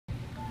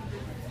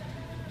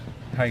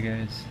Hi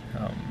guys,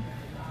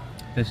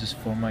 this is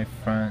for my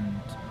friend,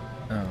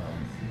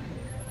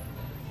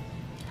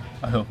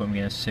 I hope I'm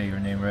gonna say your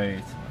name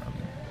right,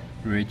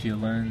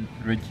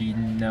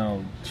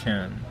 Reginald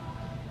Chan,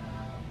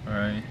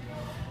 alright?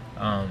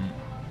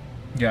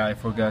 Yeah, I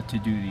forgot to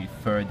do the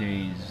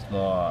Faraday's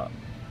Law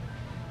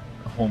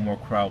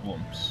homework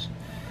problems,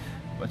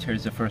 but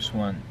here's the first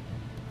one.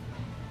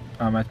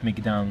 I'm at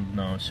McDonald's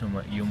now, so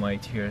you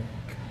might hear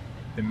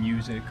the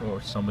music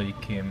or somebody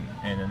came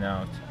in and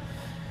out,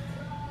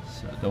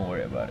 so don't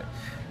worry about it.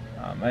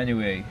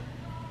 Anyway,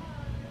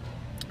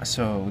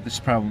 so this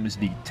problem is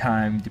the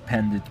time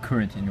dependent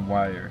current in the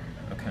wire.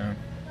 Okay,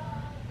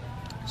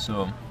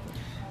 so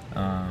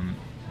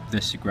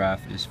this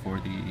graph is for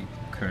the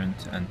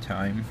current and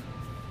time,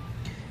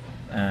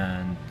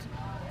 and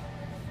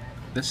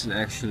this is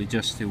actually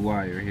just the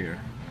wire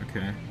here.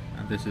 Okay,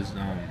 and this is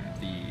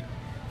the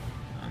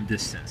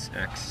distance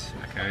x.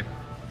 Okay,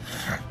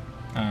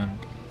 and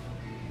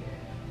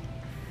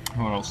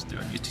what else do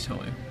I need to tell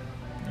you?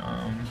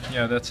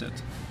 Yeah, that's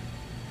it.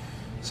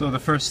 So the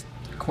first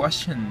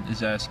question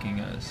is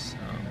asking us,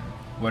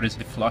 what is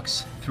the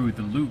flux through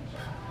the loop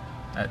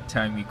at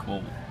time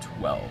equal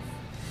 12?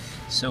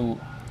 So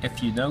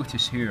if you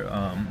notice here,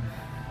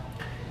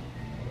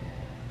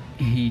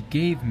 he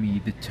gave me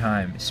the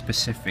time,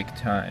 specific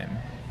time.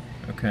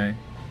 Okay,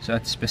 so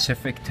at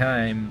specific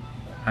time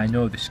I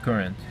know this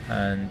current,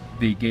 and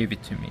they gave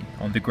it to me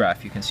on the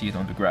graph. You can see it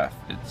on the graph,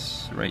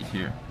 it's right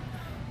here.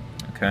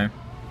 Okay,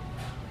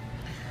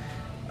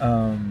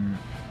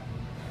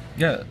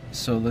 yeah,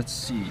 so let's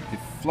see. The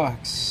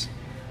flux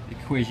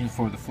equation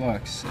for the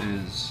flux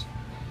is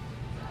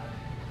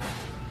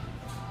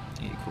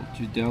equal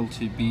to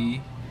delta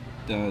B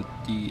dot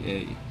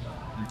dA.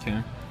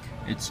 Okay,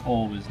 it's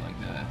always like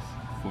that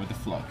for the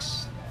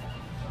flux,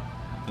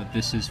 but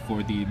this is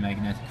for the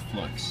magnetic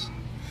flux.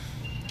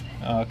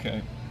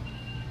 Okay,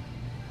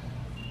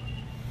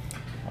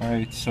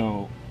 alright,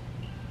 so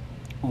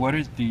what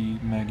is the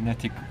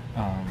magnetic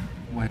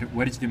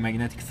what is the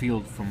magnetic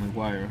field from a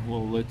wire?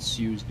 Well, let's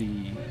use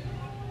the,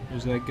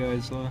 what's that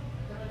guy's law?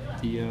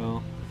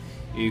 dl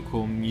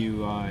equal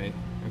mu I.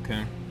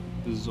 Okay,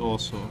 this is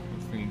also,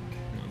 I think,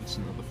 no, this is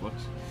another flux.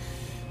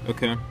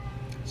 Okay,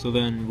 so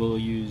then we'll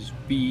use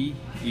B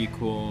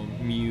equal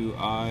mu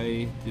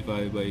I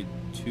divided by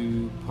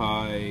 2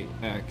 pi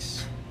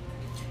x.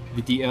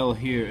 The dl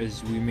here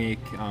is we make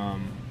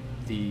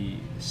the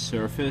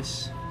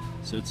surface,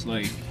 so it's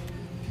like,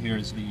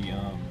 here's the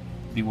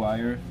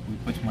wire, we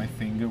put my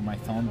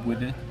thumb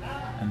with it,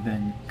 and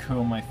then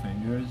curl my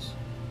fingers.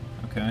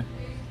 Okay,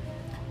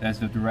 that's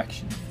the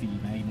direction of the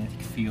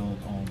magnetic field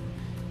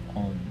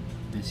on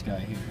this guy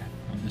here,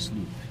 on this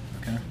loop.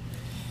 Okay,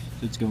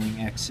 so it's going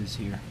x's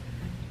here.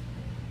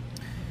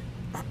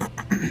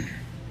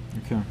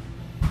 Okay,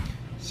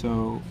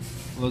 so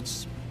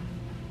let's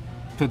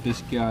put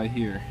this guy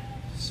here.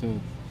 So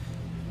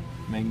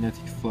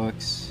magnetic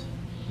flux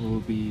will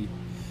be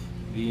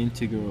the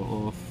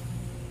integral of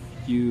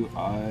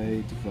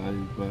ui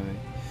divided by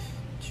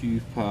 2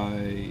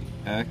 pi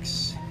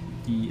x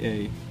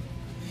dA.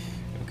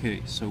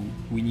 Okay, so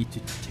we need to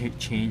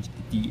change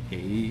the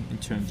dA in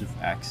terms of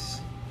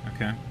x.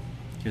 Okay,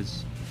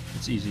 because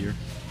it's easier,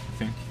 I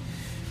think.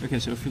 Okay,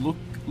 so if you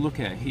look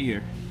at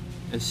here,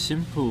 a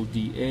simple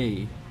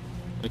dA,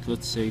 like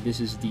let's say this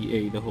is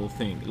dA, the whole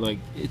thing, like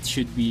it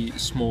should be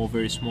small,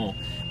 very small,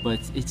 but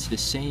it's the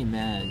same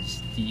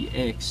as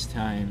dx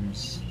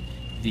times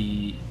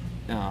the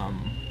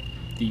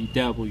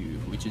w,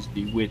 which is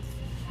the width.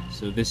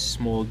 So this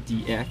small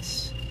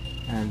dx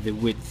and the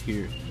width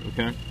here.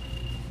 Okay,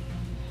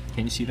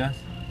 can you see that?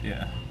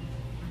 Yeah.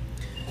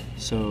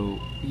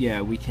 So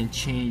yeah, we can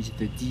change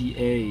the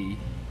dA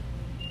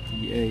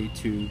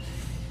to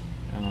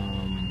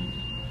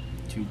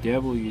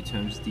w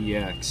times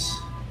dx.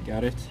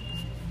 Got it?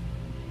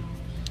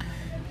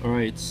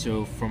 Alright,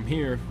 so from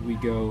here we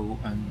go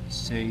and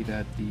say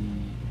that the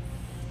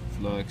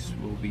flux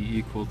will be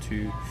equal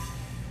to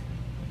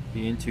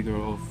the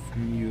integral of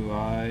mu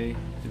I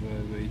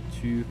divided by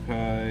 2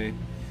 pi,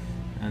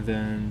 and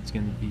then it's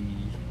going to be,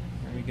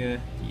 let me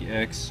get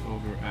dx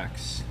over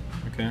x.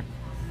 Okay,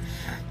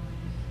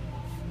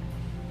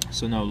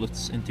 so now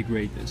let's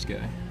integrate this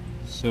guy.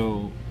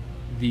 So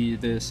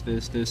this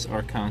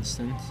are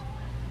constant,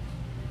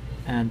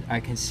 and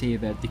I can say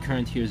that the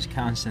current here is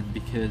constant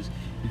because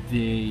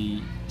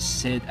they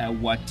said at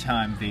what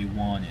time they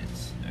want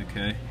it.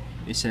 Okay,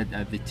 they said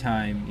at the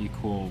time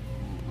equal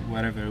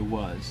whatever it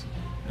was.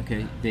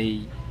 Okay,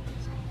 they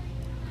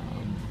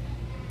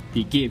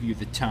gave you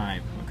the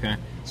time. Okay,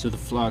 so the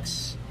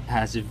flux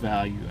has a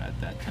value at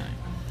that time.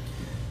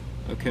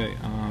 Okay,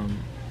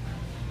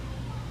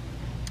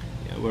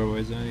 yeah, where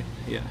was I?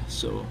 Yeah,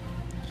 so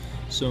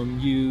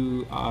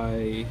mu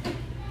I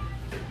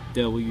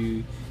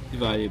w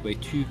divided by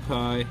 2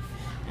 pi,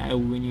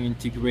 and when you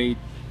integrate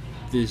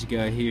this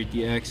guy here,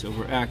 dx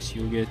over x,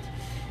 you'll get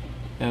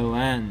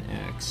ln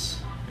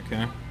x.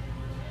 Okay,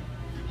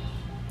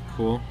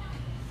 cool.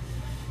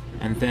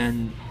 And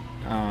then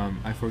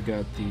I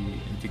forgot the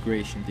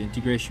integration. The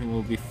integration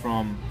will be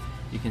from,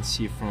 you can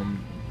see,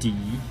 from d,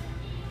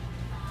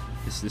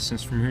 this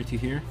distance from here to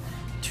here,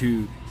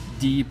 to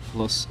d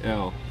plus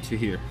l to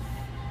here,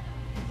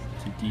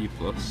 to d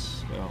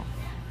plus l.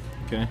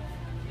 Okay,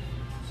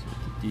 so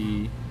to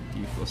d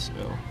plus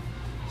l.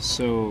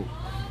 So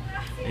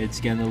it's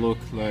gonna look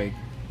like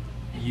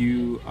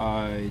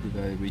ui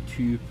divided by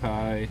 2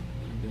 pi,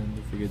 and then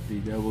don't forget the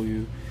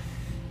w,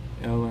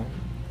 l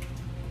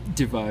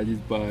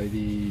divided by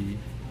the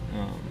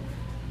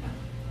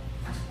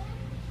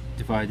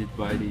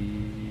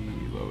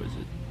what was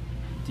it,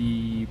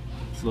 d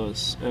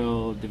plus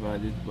l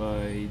divided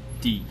by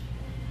d.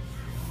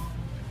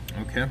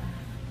 Okay,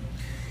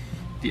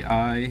 the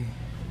I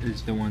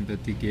is the one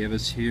that they gave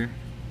us here,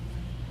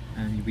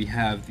 and we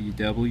have the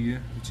w,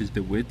 which is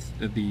the width,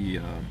 the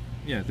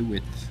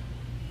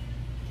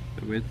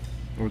width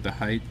or the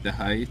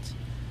height,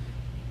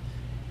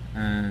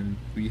 and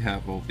we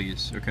have all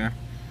these. Okay,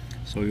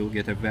 so you'll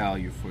get a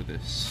value for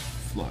this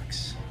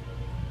flux.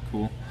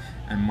 Cool.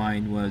 And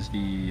mine was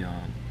the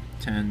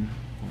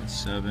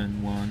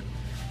 10.71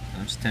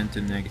 times 10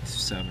 to the negative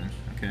 7.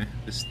 Okay,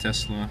 this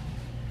Tesla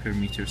per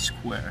meter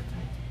squared.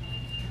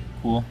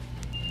 Cool.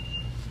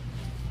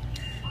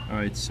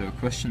 Alright, so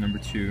question number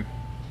 2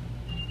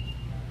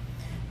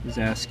 is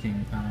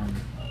asking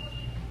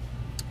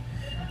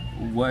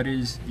what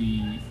is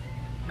the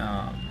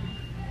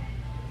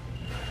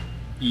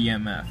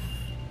EMF?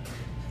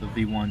 So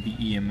they want the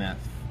EMF,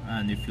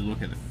 and if you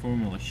look at the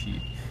formula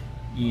sheet,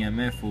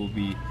 EMF will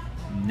be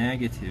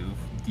negative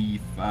d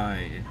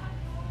phi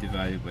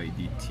divided by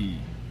dt.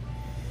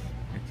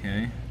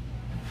 Okay,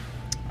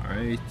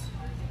 alright,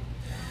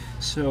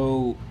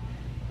 so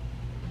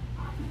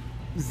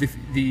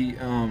the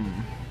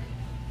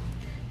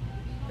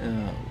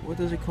what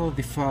does it call,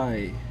 the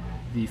phi,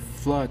 the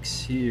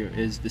flux here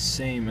is the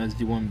same as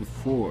the one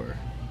before.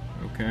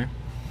 Okay,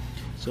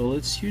 so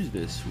let's use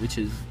this, which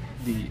is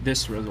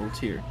this result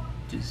here,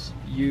 which is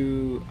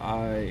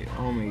ui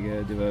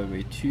omega divided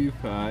by 2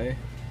 pi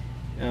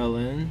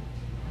ln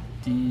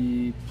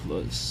d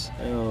plus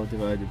l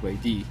divided by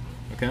d.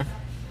 Okay,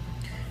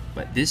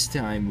 but this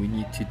time we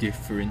need to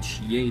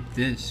differentiate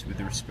this with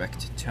respect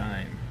to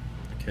time.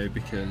 Okay,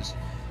 because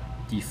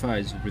d phi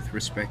is with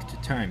respect to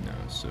time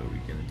now, so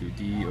we're gonna do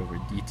d over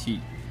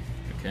dt.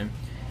 Okay,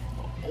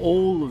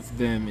 all of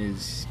them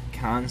is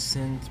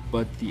constant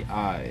but the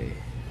I,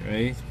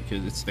 right?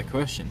 Because it's the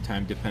question,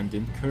 time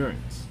dependent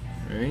currents,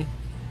 right?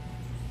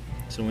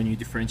 So when you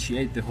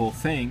differentiate the whole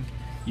thing,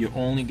 you're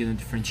only going to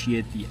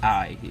differentiate the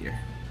I here,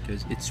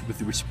 because it's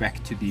with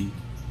respect to the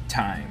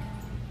time.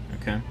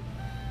 Okay,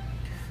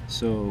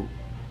 so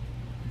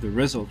the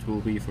result will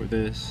be for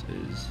this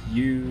is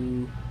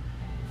u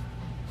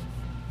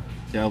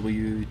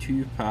w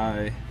 2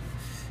 pi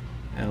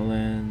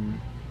ln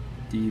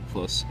d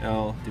plus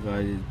l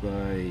divided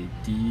by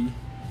d,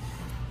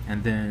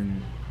 and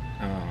then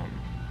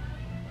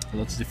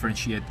let's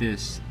differentiate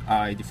this.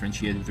 I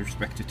differentiated with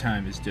respect to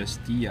time is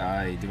just di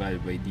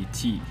divided by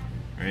dt,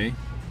 right?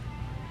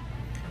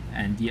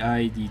 And di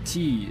dt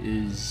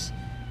is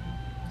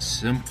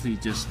simply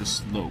just the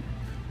slope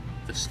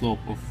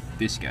of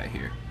this guy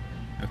here.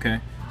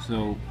 Okay,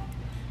 so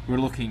we're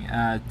looking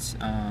at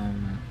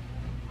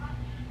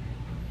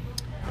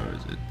where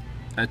is it?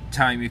 At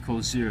time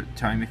equals 0,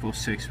 time equals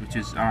 6, which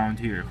is around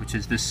here, which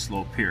is this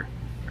slope here,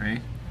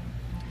 right?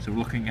 So we're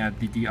looking at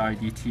the di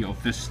dt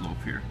of this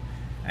slope here,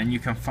 and you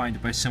can find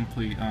it by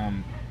simply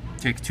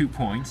take 2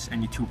 points,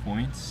 any 2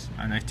 points,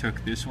 and I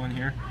took this one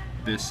here,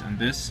 this and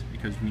this,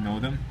 because we know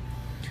them,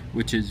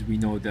 which is, we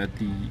know that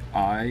the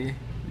I,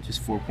 which is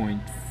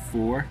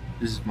 4.4,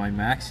 this is my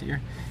max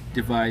here,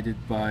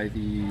 divided by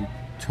the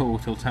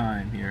total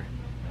time here,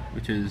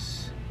 which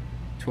is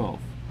 12.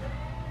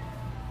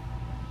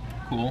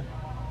 Cool.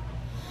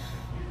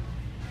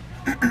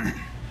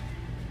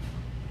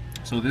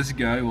 So this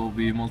guy will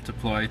be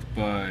multiplied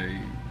by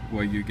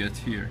what you get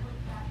here,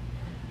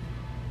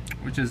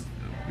 which is,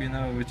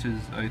 which is,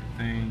 I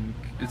think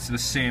it's the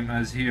same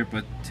as here,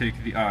 but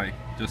take the I,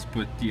 just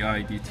put the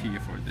I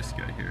dt for this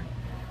guy here.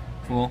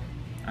 Cool.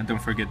 And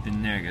don't forget the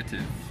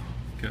negative,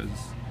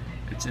 because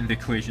it's in the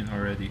equation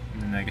already,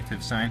 the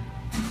negative sign.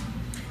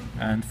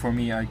 And for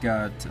me, I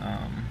got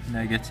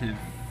negative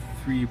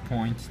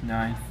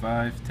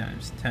 3.95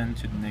 times 10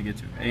 to the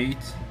negative 8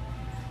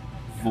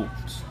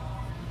 volts.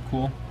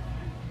 Cool.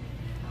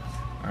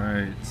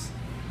 Alright,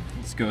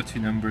 let's go to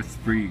number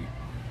 3.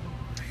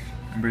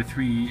 Number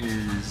 3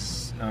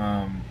 is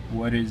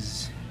what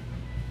is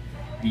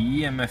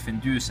the EMF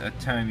induced at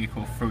time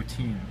equal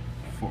 14.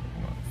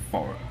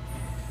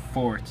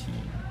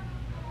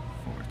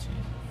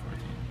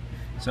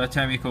 So at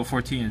time equal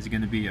 14 is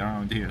going to be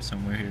around here,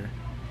 somewhere here.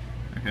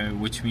 Okay,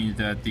 which means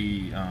that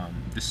the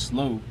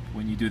slope,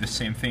 when you do the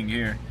same thing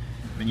here,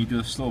 when you do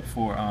the slope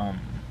for a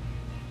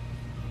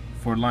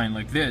line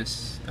like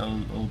this,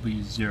 it'll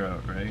be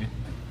 0, right?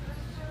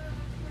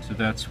 So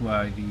that's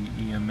why the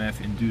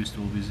EMF induced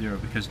will be 0,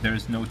 because there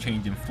is no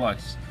change in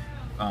flux.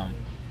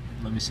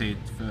 Let me say it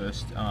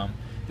first.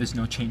 there's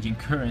no change in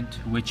current,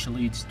 which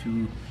leads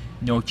to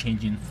no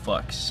change in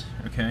flux,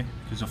 okay?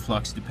 Because the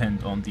flux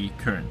depends on the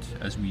current,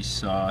 as we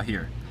saw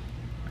here,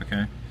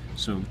 okay?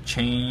 So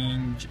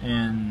change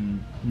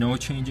and no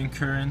change in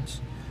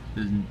current,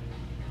 then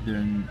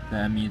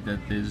that means that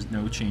there's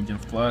no change in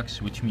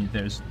flux, which means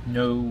there's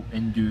no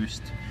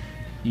induced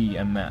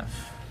EMF.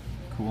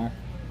 Cool.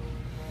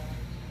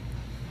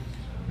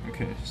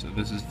 Okay, so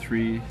this is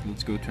 3.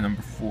 Let's go to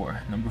number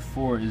 4. Number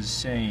 4 is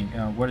saying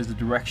what is the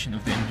direction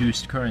of the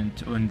induced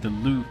current on the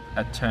loop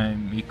at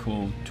time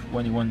equal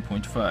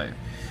 21.5.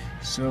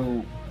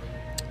 So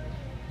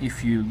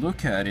if you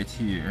look at it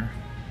here,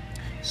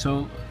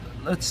 so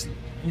let's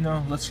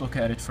look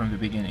at it from the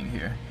beginning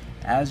here.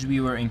 As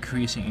we were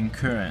increasing in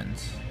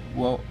current,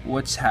 well,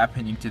 what's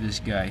happening to this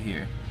guy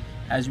here?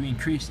 As we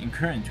increase in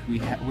current,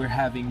 we're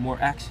having more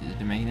axes.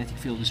 The magnetic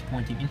field is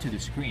pointing into the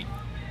screen,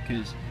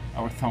 because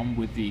our thumb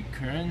with the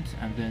current,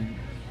 and then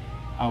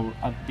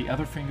the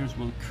other fingers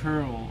will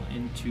curl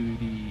into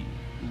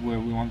where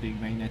we want the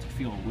magnetic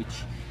field,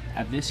 which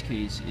at this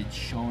case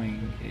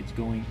it's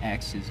going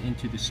axis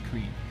into the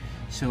screen.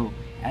 So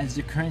as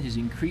the current is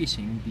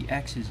increasing, the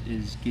axis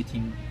is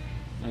getting,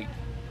 like,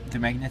 the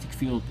magnetic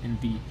field in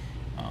the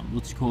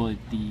let's call it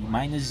the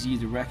 -z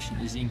direction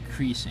is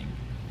increasing.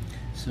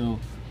 So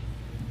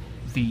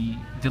the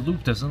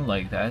loop doesn't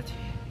like that.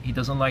 He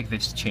doesn't like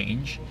this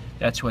change.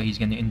 That's why he's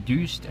going to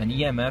induce an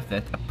EMF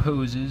that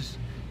opposes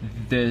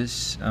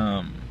this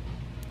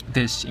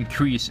this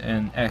increase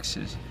in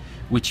axis,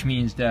 which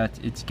means that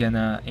it's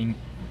gonna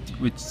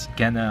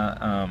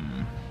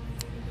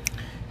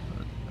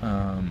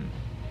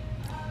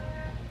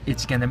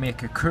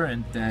make a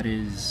current that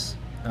is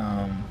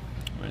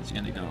where it's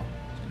gonna go.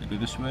 It's gonna go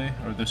this way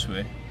or this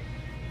way.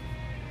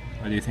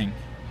 What do you think?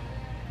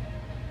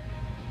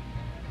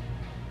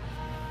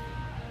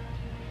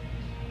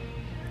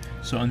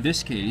 So in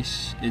this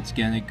case, it's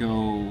gonna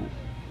go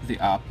the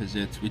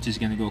opposite, which is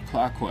gonna go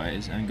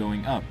clockwise and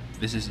going up.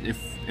 This is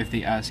if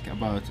they ask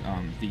about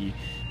the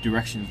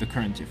direction of the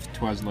current, if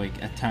it was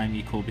like at time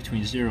equal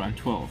between 0 and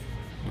 12,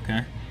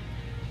 okay?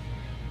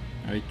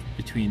 Right,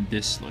 between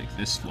this, like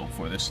this slope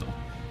or this slope,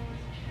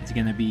 it's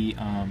gonna be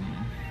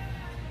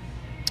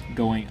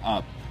going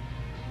up.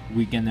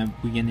 We're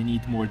gonna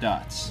need more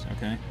dots,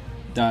 okay?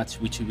 Dots,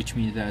 which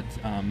means that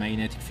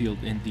magnetic field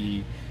in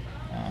the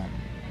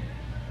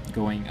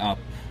going up,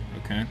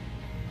 okay?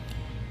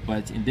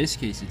 But in this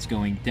case it's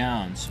going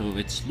down, so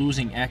it's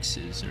losing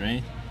axes,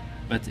 right?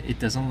 But it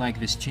doesn't like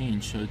this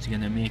change, so it's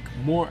gonna make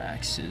more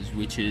axes,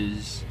 which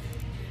is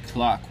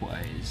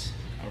clockwise.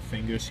 Our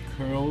fingers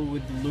curl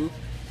with the loop,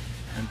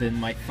 and then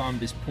my thumb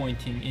is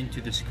pointing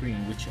into the screen,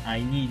 which I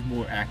need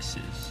more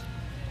axes.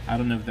 I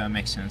don't know if that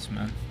makes sense,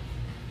 man.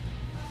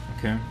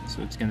 Okay,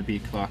 so it's gonna be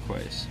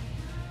clockwise.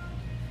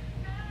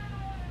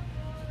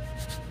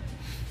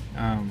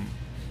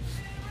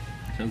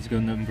 So let's go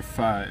number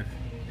 5.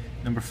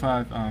 Number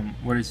 5,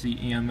 what is the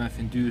EMF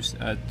induced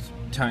at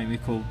time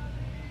equal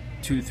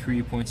to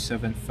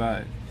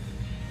 3.75?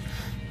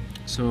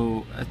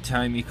 So at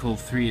time equal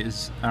 3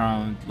 is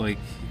around, like,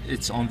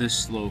 it's on this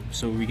slope,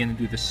 so we're gonna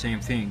do the same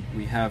thing.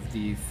 We have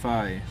the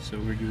phi, so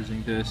we're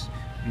using this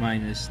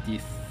minus d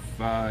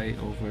phi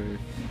over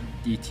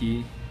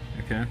dt,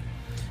 okay?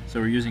 So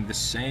we're using the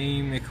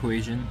same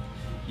equation,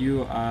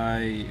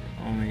 ui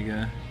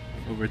omega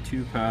over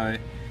 2 pi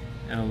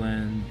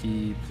ln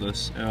d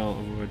plus l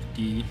over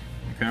d,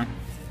 okay?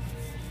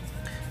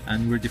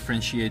 And we're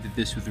differentiated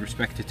this with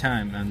respect to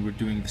time, and we're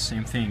doing the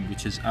same thing,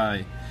 which is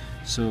I.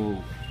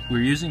 So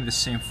we're using the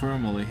same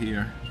formula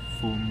here,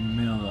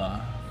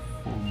 formula,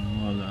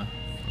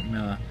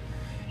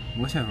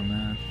 whatever,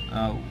 man.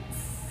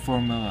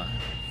 Formula,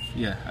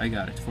 yeah, I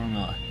got it,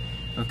 formula,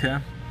 okay?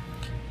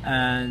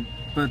 And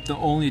but the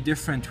only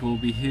difference will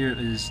be here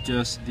is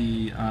just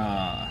the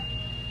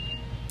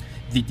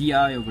di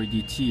over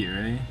dt,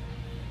 right?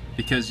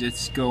 Because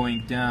it's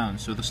going down,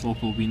 so the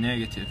slope will be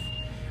negative,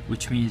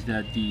 which means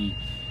that the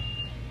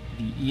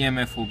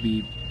EMF will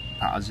be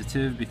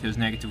positive, because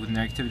negative with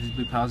negative will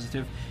be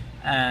positive.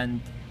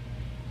 And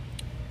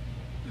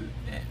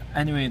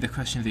anyway, the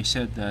question, they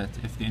said that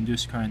if the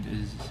induced current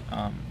is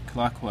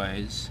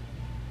clockwise,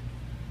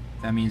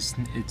 that means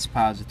it's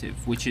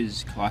positive, which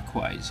is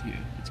clockwise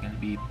here. It's going to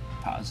be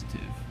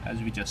positive,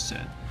 as we just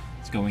said.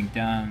 It's going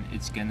down,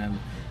 it's going to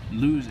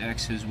lose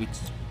axis, which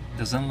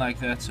doesn't like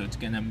that, so it's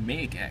going to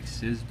make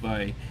axis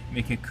by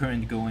making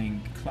current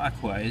going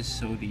clockwise,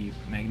 so the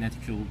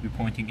magnetic field will be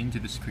pointing into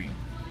the screen,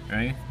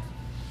 right?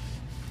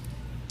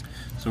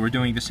 So we're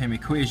doing the same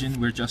equation,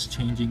 we're just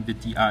changing the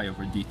di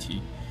over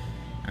dt,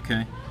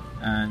 okay?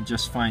 And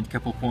just find a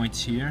couple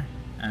points here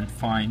and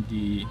find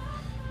the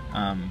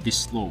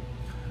slope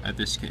at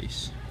this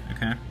case,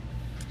 okay?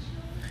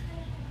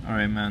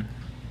 Alright, man,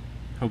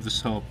 hope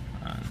this helped,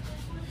 and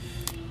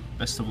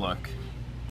best of luck.